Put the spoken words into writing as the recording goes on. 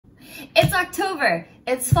It's October,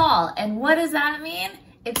 it's fall, and what does that mean?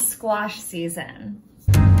 It's squash season.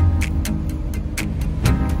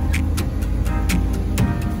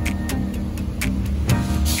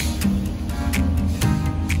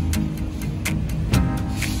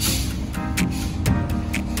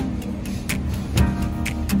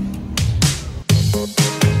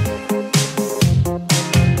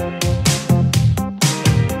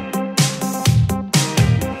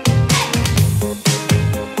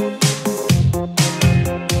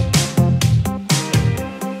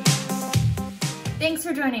 Thanks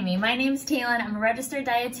for joining me. My name's Talyn. I'm a registered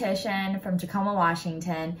dietitian from Tacoma,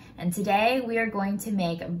 Washington, and today we are going to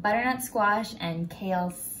make butternut squash and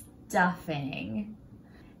kale stuffing.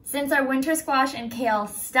 Since our winter squash and kale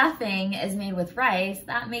stuffing is made with rice,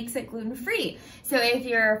 that makes it gluten-free. So if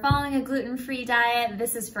you're following a gluten-free diet,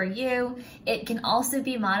 this is for you. It can also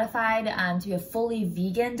be modified to be a fully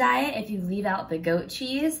vegan diet if you leave out the goat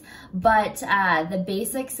cheese. But the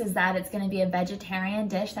basics is that it's gonna be a vegetarian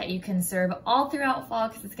dish that you can serve all throughout fall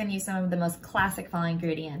because it's gonna use some of the most classic fall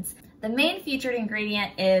ingredients. The main featured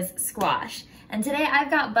ingredient is squash. And today I've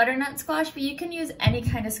got butternut squash, but you can use any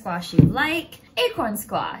kind of squash you like. Acorn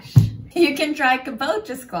squash. You can try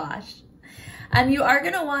kabocha squash. You are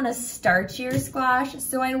gonna wanna starch your squash,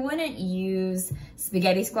 so I wouldn't use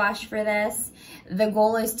spaghetti squash for this. The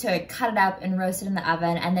goal is to cut it up and roast it in the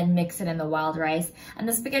oven and then mix it in the wild rice. And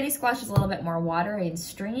the spaghetti squash is a little bit more watery and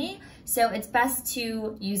stringy, so it's best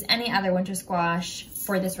to use any other winter squash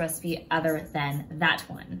for this recipe other than that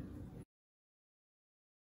one.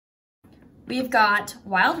 We've got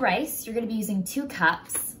wild rice. You're gonna be using 2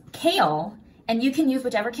 cups, kale, and you can use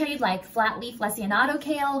whichever kale you'd like, flat leaf leciinato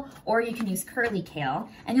kale, or you can use curly kale,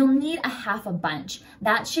 and you'll need a half a bunch.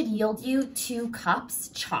 That should yield you 2 cups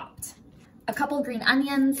chopped. A couple green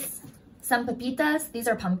onions, some pepitas. These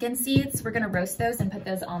are pumpkin seeds. We're gonna roast those and put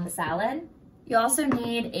those on the salad. You also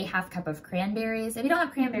need a half cup of cranberries. If you don't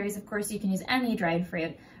have cranberries, of course, you can use any dried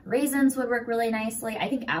fruit. Raisins would work really nicely. I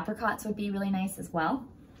think apricots would be really nice as well.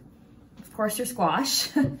 Of course, your squash.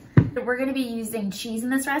 We're gonna be using cheese in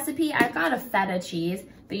this recipe. I've got a feta cheese,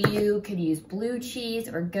 but you could use blue cheese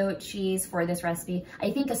or goat cheese for this recipe.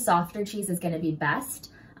 I think a softer cheese is gonna be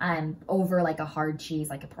best over like a hard cheese,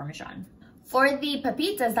 like a Parmesan. For the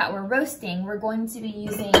pepitas that we're roasting, we're going to be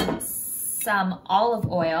using some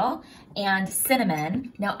olive oil and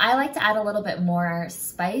cinnamon. Now, I like to add a little bit more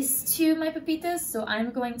spice to my pepitas, so I'm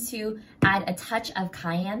going to add a touch of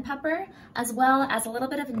cayenne pepper, as well as a little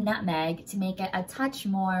bit of nutmeg to make it a touch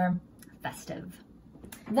more festive.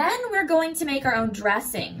 Then we're going to make our own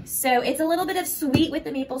dressing. So it's a little bit of sweet with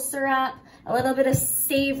the maple syrup, a little bit of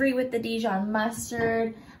savory with the Dijon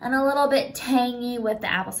mustard, and a little bit tangy with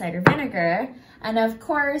the apple cider vinegar, and of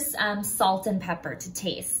course, salt and pepper to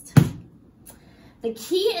taste. The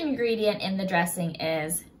key ingredient in the dressing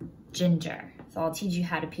is ginger. So I'll teach you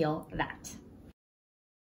how to peel that.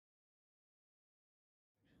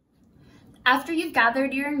 After you've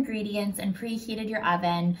gathered your ingredients and preheated your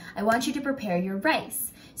oven, I want you to prepare your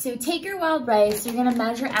rice. So take your wild rice, you're gonna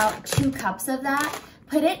measure out 2 cups of that,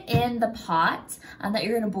 put it in the pot that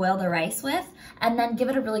you're gonna boil the rice with, and then give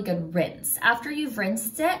it a really good rinse. After you've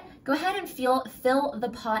rinsed it, go ahead and fill the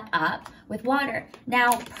pot up with water.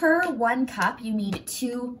 Now, per 1 cup, you need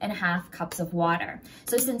 2.5 cups of water.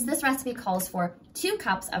 So since this recipe calls for 2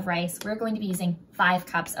 cups of rice, we're going to be using 5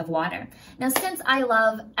 cups of water. Now, since I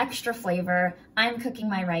love extra flavor, I'm cooking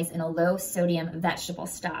my rice in a low sodium vegetable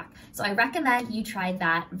stock. So I recommend you try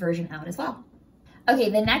that version out as well. Okay,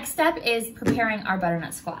 the next step is preparing our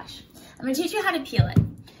butternut squash. I'm gonna teach you how to peel it.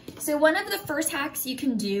 So one of the first hacks you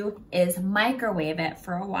can do is microwave it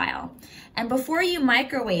for a while. And before you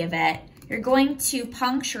microwave it, you're going to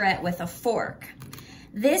puncture it with a fork.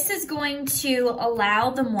 This is going to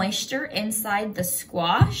allow the moisture inside the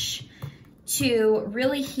squash to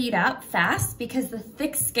really heat up fast because the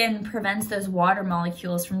thick skin prevents those water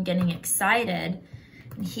molecules from getting excited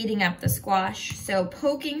and heating up the squash. So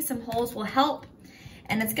poking some holes will help,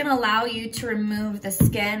 and it's gonna allow you to remove the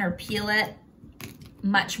skin or peel it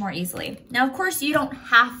much more easily. Now, of course, you don't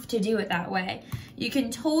have to do it that way. You can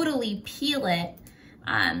totally peel it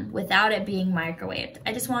without it being microwaved.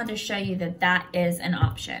 I just wanted to show you that that is an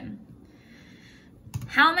option.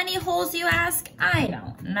 How many holes, you ask? I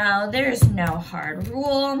don't know. There's no hard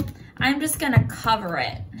rule. I'm just gonna cover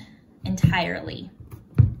it entirely.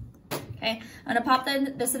 Okay, I'm gonna pop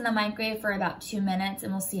this in the microwave for about 2 minutes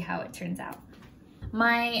and we'll see how it turns out.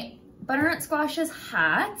 My butternut squash is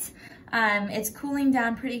hot. It's cooling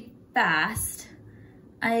down pretty fast.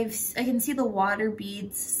 I can see the water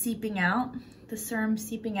beads seeping out, the serum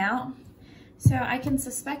seeping out. So I can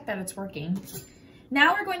suspect that it's working.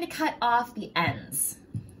 Now we're going to cut off the ends.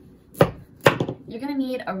 You're gonna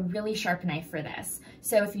need a really sharp knife for this.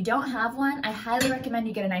 So if you don't have one, I highly recommend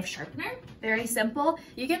you get a knife sharpener. Very simple.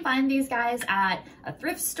 You can find these guys at a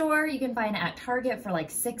thrift store. You can find it at Target for like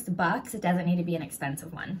 $6. It doesn't need to be an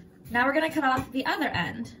expensive one. Now we're gonna cut off the other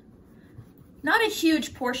end. Not a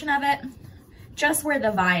huge portion of it, just where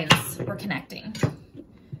the vines were connecting.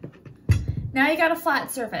 Now you got a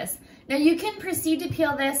flat surface. Now you can proceed to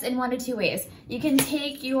peel this in 1 to 2 ways. You can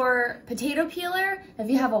take your potato peeler. If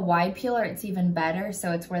you have a wide peeler, it's even better.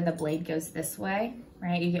 So it's where the blade goes this way,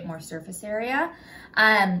 right? You get more surface area.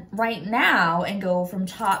 Right now, and go from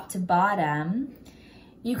top to bottom.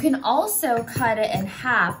 You can also cut it in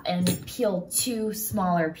half and peel 2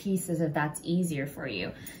 smaller pieces if that's easier for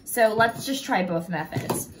you. So let's just try both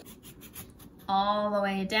methods. All the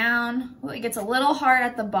way down. Well, it gets a little hard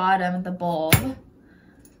at the bottom of the bulb.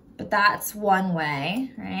 But that's one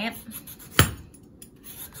way, right?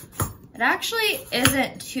 It actually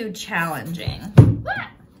isn't too challenging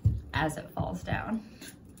as it falls down.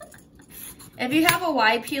 If you have a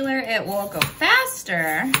wide peeler, it will go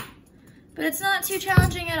faster, but it's not too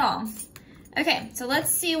challenging at all. Okay, so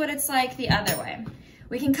let's see what it's like the other way.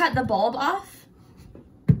 We can cut the bulb off.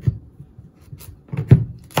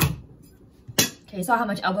 Okay, you saw how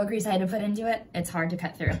much elbow grease I had to put into it? It's hard to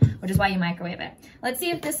cut through, which is why you microwave it. Let's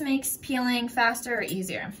see if this makes peeling faster or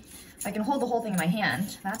easier. I can hold the whole thing in my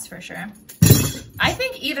hand, that's for sure. I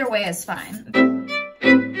think either way is fine.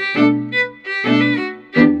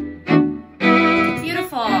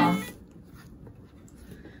 Beautiful.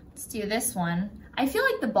 Let's do this one. I feel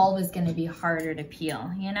like the bulb is gonna be harder to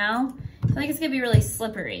peel, you know? I feel like it's gonna be really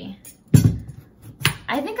slippery.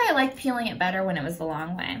 I think I like peeling it better when it was the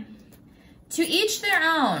long way. To each their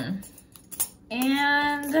own.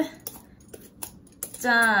 And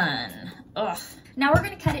done. Ugh. Now we're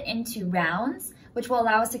gonna cut it into rounds, which will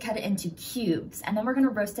allow us to cut it into cubes. And then we're gonna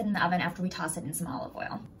roast it in the oven after we toss it in some olive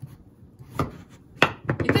oil.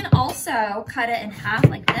 You can also cut it in half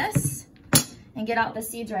like this and get out the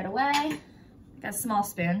seeds right away. Got a small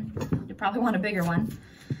spoon. You probably want a bigger one.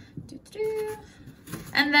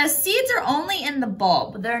 And the seeds are only in the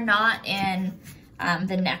bulb. They're not in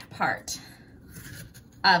the neck part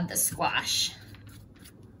of the squash.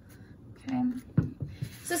 Okay.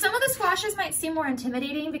 So some of the squashes might seem more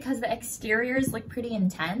intimidating because the exteriors look pretty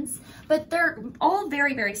intense, but they're all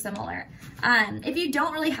very, very similar. If you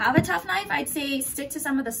don't really have a tough knife, I'd say stick to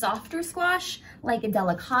some of the softer squash, like a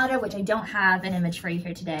delicata, which I don't have an image for you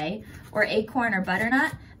here today, or acorn or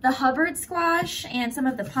butternut. The Hubbard squash and some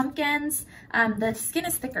of the pumpkins, the skin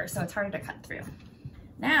is thicker, so it's harder to cut through.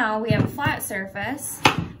 Now we have a flat surface.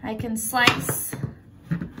 I can slice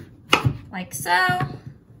like so.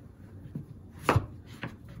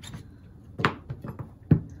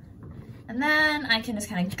 And then I can just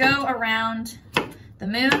kind of go around the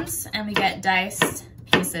moons and we get diced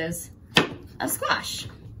pieces of squash.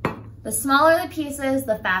 The smaller the pieces,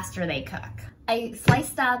 the faster they cook. I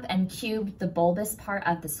sliced up and cubed the bulbous part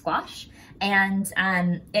of the squash, and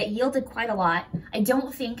it yielded quite a lot. I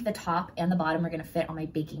don't think the top and the bottom are gonna fit on my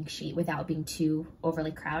baking sheet without being too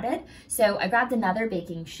overly crowded. So I grabbed another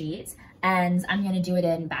baking sheet and I'm gonna do it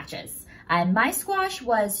in batches. My squash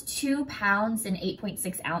was 2 pounds and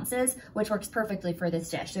 8.6 ounces, which works perfectly for this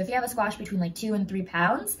dish. So if you have a squash between like 2 and 3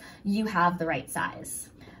 pounds, you have the right size.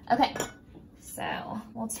 Okay, so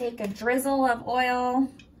we'll take a drizzle of oil.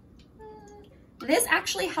 This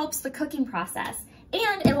actually helps the cooking process,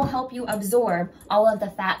 and it will help you absorb all of the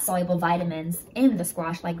fat-soluble vitamins in the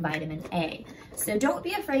squash, like vitamin A. So don't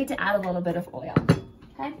be afraid to add a little bit of oil,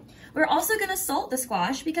 okay? We're also gonna salt the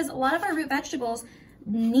squash because a lot of our root vegetables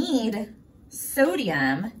need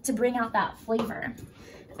sodium to bring out that flavor.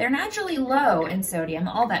 They're naturally low in sodium,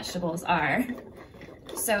 all vegetables are.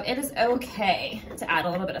 So it is okay to add a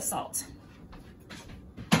little bit of salt.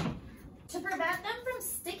 To prevent them from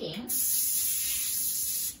sticking,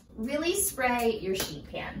 really spray your sheet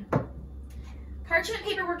pan. Parchment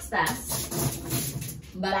paper works best,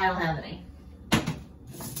 but I don't have any.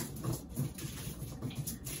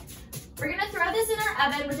 We're gonna throw this in our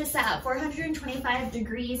oven, which is set at 425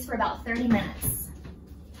 degrees for about 30 minutes.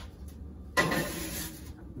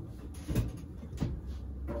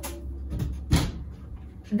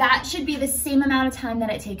 That should be the same amount of time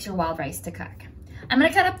that it takes your wild rice to cook. I'm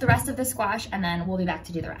gonna cut up the rest of the squash and then we'll be back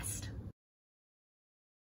to do the rest.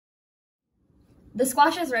 The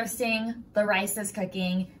squash is roasting, the rice is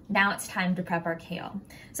cooking. Now it's time to prep our kale.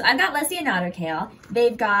 So I've got leciinato kale.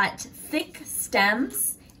 They've got thick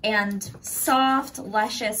stems and soft,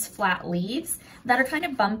 luscious, flat leaves. that are kind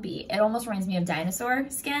of bumpy. It almost reminds me of dinosaur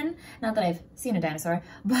skin. Not that I've seen a dinosaur,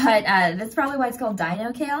 but that's probably why it's called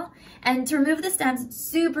dino kale. And to remove the stems, it's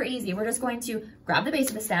super easy. We're just going to grab the base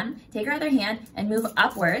of the stem, take our other hand, and move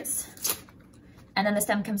upwards, and then the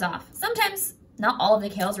stem comes off. Sometimes not all of the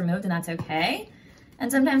kale is removed, and that's okay.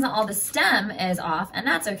 And sometimes not all the stem is off, and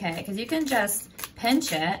that's okay, because you can just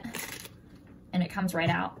pinch it, and it comes right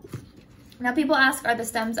out. Now people ask, are the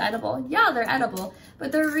stems edible? Yeah, they're edible,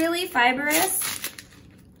 but they're really fibrous,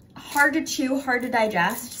 hard to chew, hard to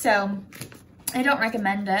digest, so I don't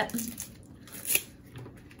recommend it.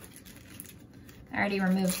 I already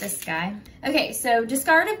removed this guy. Okay, so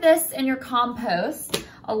discard of this in your compost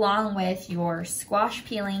along with your squash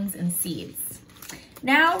peelings and seeds.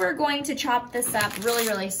 Now we're going to chop this up really,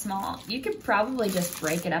 really small. You could probably just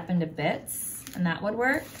break it up into bits and that would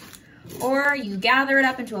work. Or you gather it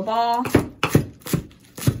up into a ball.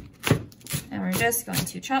 And we're just going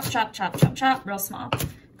to chop, chop, chop, chop, chop, real small.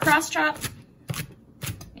 Cross chop,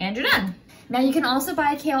 and you're done. Now you can also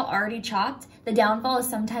buy kale already chopped. The downfall is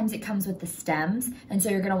sometimes it comes with the stems, and so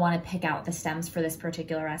you're gonna wanna pick out the stems for this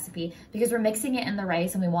particular recipe because we're mixing it in the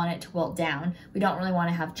rice and we want it to wilt down. We don't really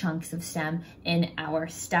wanna have chunks of stem in our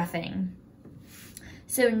stuffing.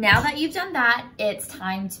 So now that you've done that, it's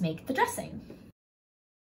time to make the dressing.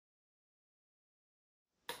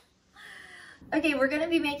 Okay, we're gonna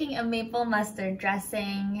be making a maple mustard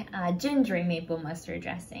dressing, gingery maple mustard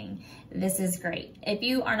dressing. This is great. If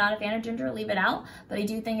you are not a fan of ginger, leave it out, but I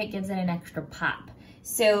do think it gives it an extra pop.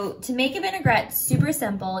 So to make a vinaigrette, super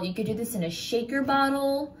simple. You could do this in a shaker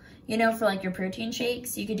bottle, you know, for like your protein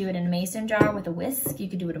shakes. You could do it in a mason jar with a whisk. You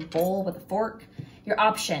could do it in a bowl with a fork. Your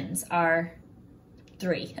options are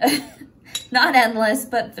 3. Not endless,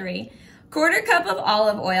 but 3. 1/4 cup of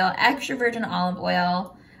olive oil, extra virgin olive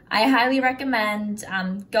oil. I highly recommend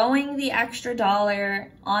going the extra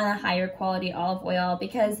 $1 on a higher quality olive oil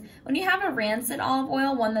because when you have a rancid olive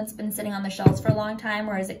oil, one that's been sitting on the shelves for a long time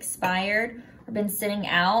or is expired or been sitting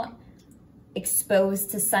out,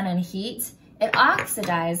 exposed to sun and heat, it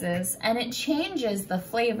oxidizes and it changes the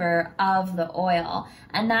flavor of the oil.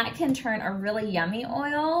 And that can turn a really yummy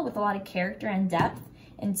oil with a lot of character and depth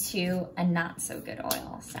into a not so good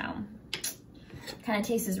oil. So kind of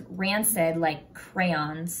tastes rancid like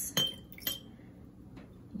crayons.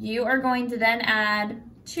 You are going to then add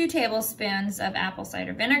 2 tablespoons of apple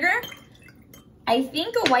cider vinegar. I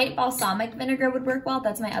think a white balsamic vinegar would work well.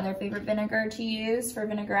 That's my other favorite vinegar to use for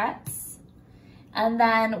vinaigrettes. And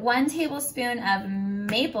then 1 tablespoon of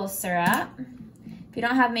maple syrup. If you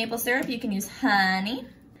don't have maple syrup, you can use honey.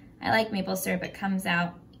 I like maple syrup, it comes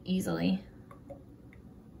out easily.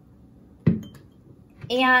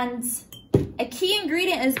 And a key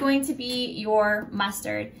ingredient is going to be your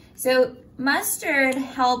mustard. So mustard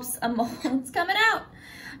helps, it's coming out,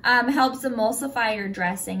 helps emulsify your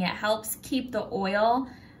dressing. It helps keep the oil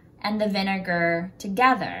and the vinegar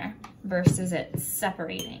together versus it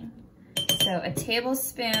separating. So a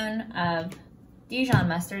tablespoon of Dijon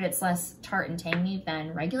mustard. It's less tart and tangy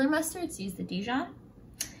than regular mustard, so use the Dijon.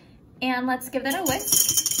 And let's give that a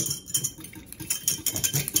whisk.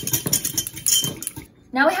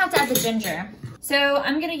 Now we have to add the ginger. So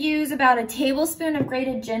I'm gonna use about a tablespoon of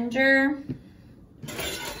grated ginger.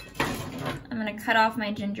 I'm gonna cut off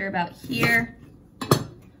my ginger about here.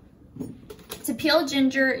 To peel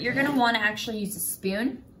ginger, you're gonna wanna actually use a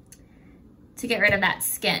spoon to get rid of that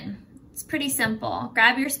skin. It's pretty simple.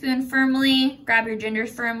 Grab your spoon firmly, grab your ginger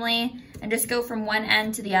firmly, and just go from one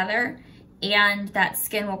end to the other, and that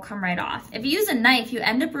skin will come right off. If you use a knife, you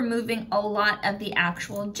end up removing a lot of the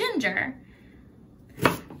actual ginger.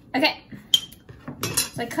 Okay,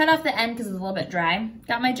 so I cut off the end because it's a little bit dry.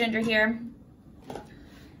 Got my ginger here.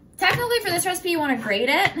 Technically for this recipe, you want to grate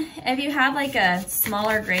it. If you have like a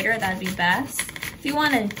smaller grater, that'd be best. If you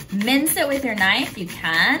want to mince it with your knife, you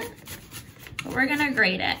can, but we're gonna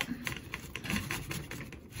grate it.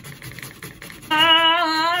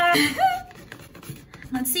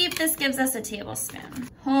 Let's see if this gives us a tablespoon.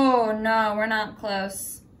 Oh no, we're not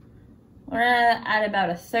close. We're at about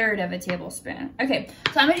 1/3 of a tablespoon. Okay,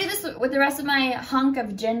 so I'm gonna do this with the rest of my hunk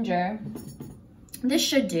of ginger. This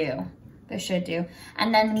should do.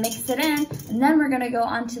 And then mix it in, and then we're gonna go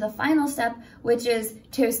on to the final step, which is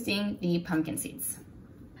toasting the pumpkin seeds.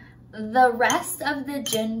 The rest of the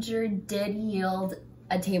ginger did yield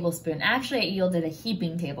a tablespoon. Actually, it yielded a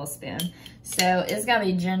heaping tablespoon. So it's gotta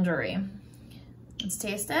be gingery. Let's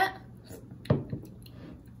taste it.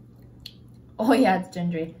 Oh yeah, it's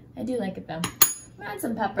gingery. I do like it though. Add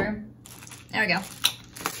some pepper. There we go. All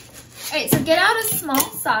right, so get out a small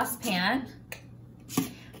saucepan.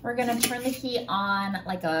 We're gonna turn the heat on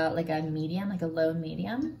like a medium, like a low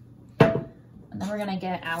medium. And Then we're gonna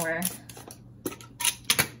get our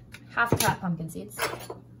half cup pumpkin seeds.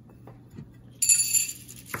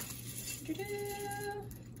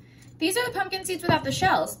 These are the pumpkin seeds without the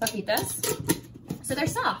shells, pepitas. So they're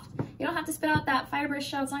soft. You don't have to spit out that fibrous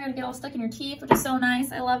shell. It's not gonna get all stuck in your teeth, which is so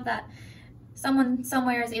nice. I love that someone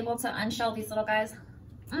somewhere is able to unshell these little guys.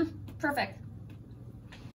 Perfect.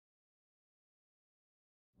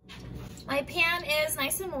 My pan is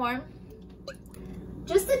nice and warm.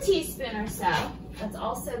 Just a teaspoon or so. That's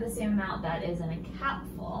also the same amount that is in a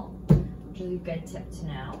capful, which is a good tip to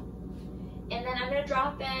know. And then I'm gonna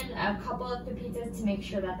drop in a couple of pepitas to make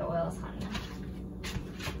sure that the oil is hot enough.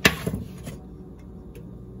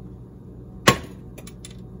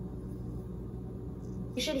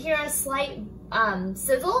 You should hear a slight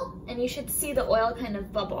sizzle, and you should see the oil kind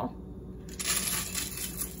of bubble.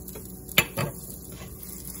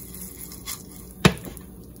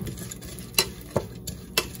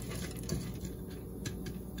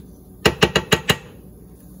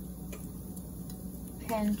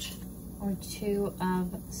 Pinch or two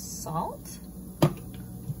of salt,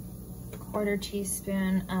 quarter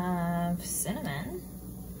teaspoon of cinnamon,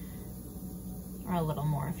 or a little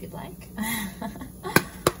more if you'd like.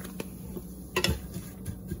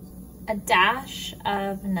 A dash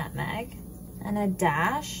of nutmeg and a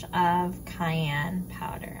dash of cayenne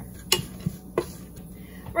powder.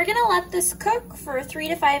 We're gonna let this cook for 3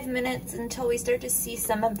 to 5 minutes until we start to see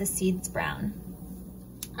some of the seeds brown.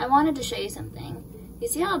 I wanted to show you something. You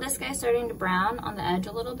see how this guy's starting to brown on the edge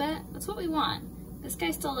a little bit? That's what we want. This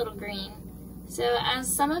guy's still a little green. So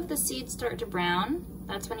as some of the seeds start to brown,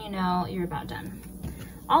 that's when you know you're about done.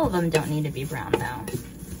 All of them don't need to be brown though.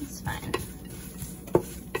 It's fine.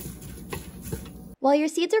 While your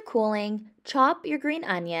seeds are cooling, chop your green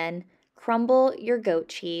onion, crumble your goat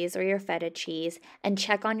cheese or your feta cheese, and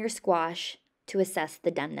check on your squash to assess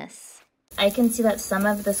the doneness. I can see that some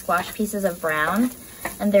of the squash pieces have browned,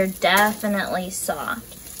 and they're definitely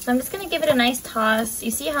soft. So I'm just gonna give it a nice toss.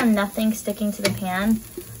 You see how nothing's sticking to the pan?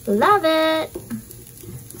 Love it!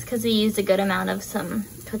 It's because we used a good amount of some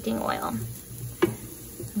cooking oil.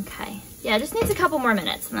 Okay, yeah, it just needs a couple more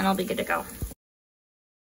minutes and then I'll be good to go.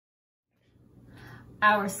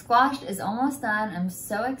 Our squash is almost done. I'm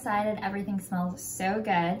so excited. Everything smells so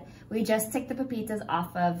good. We just took the pepitas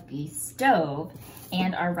off of the stove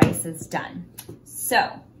and our rice is done. So,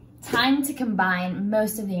 time to combine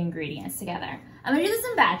most of the ingredients together. I'm gonna do this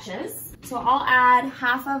in batches. So I'll add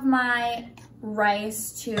half of my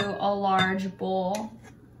rice to a large bowl.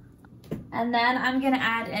 And then I'm gonna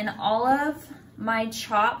add in all of my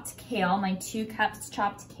chopped kale, my 2 cups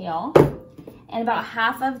chopped kale, and about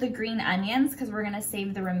half of the green onions because we're gonna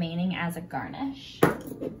save the remaining as a garnish.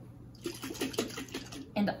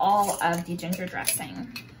 And all of the ginger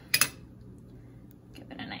dressing. Give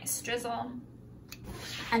it a nice drizzle.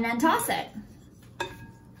 And then toss it.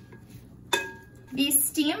 The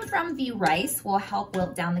steam from the rice will help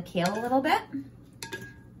wilt down the kale a little bit,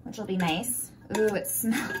 which will be nice. Ooh, it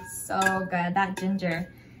smells so good. That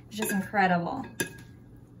ginger is just incredible.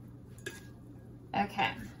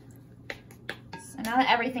 Okay. So now that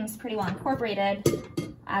everything's pretty well incorporated,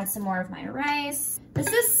 add some more of my rice. This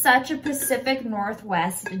is such a Pacific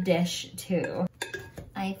Northwest dish too.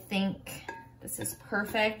 I think this is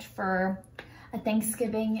perfect for a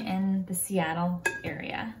Thanksgiving in the Seattle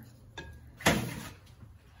area.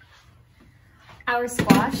 Our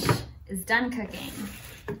squash is done cooking.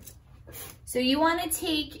 So you want to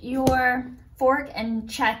take your fork and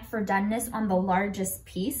check for doneness on the largest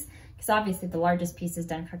piece, because obviously the largest piece is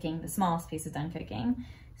done cooking, the smallest piece is done cooking.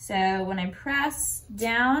 So when I press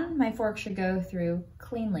down, my fork should go through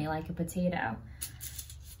cleanly like a potato.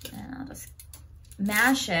 And I'll just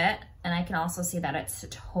mash it, and I can also see that it's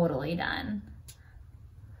totally done.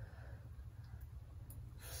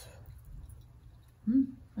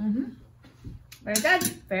 Very good,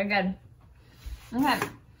 very good. Okay,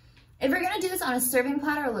 if you're gonna do this on a serving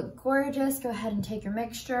platter, look gorgeous, go ahead and take your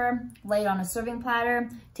mixture, lay it on a serving platter,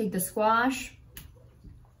 take the squash,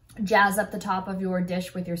 jazz up the top of your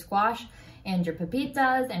dish with your squash and your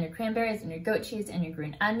pepitas and your cranberries and your goat cheese and your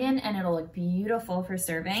green onion, and it'll look beautiful for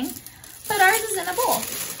serving. But ours is in a bowl.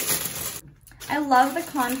 I love the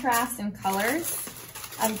contrast in colors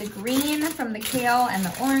of the green from the kale and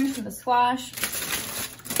the orange from the squash.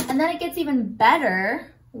 And then it gets even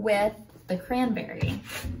better with the cranberry.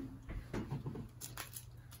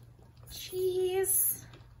 Cheese.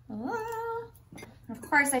 Oh. Of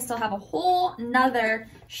course, I still have a whole nother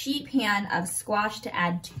sheet pan of squash to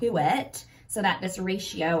add to it so that this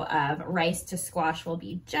ratio of rice to squash will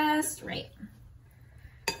be just right.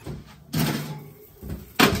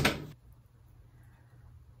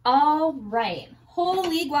 All right,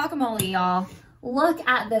 holy guacamole, y'all. Look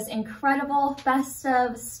at this incredible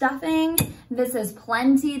festive stuffing. This is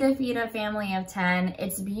plenty to feed a family of 10.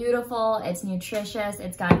 It's beautiful, it's nutritious,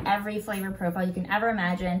 it's got every flavor profile you can ever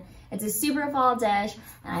imagine. It's a super fall dish,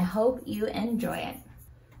 and I hope you enjoy it.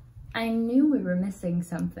 I knew we were missing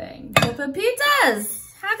something. The pepitas!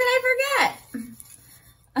 How could I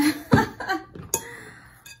forget?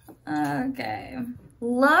 Okay,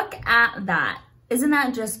 look at that. Isn't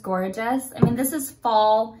that just gorgeous? I mean, this is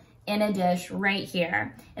fall in a dish right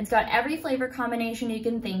here. It's got every flavor combination you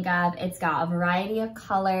can think of. It's got a variety of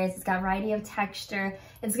colors. It's got a variety of texture.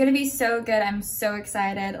 It's gonna be so good. I'm so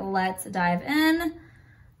excited. Let's dive in.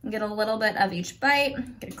 Get a little bit of each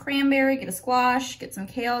bite. Get a cranberry, get a squash, get some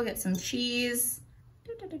kale, get some cheese.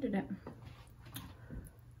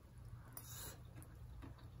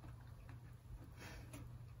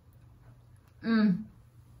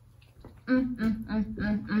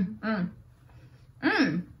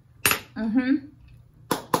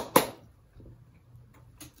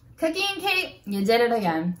 Cookie and Kate, you did it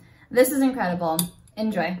again. This is incredible.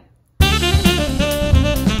 Enjoy.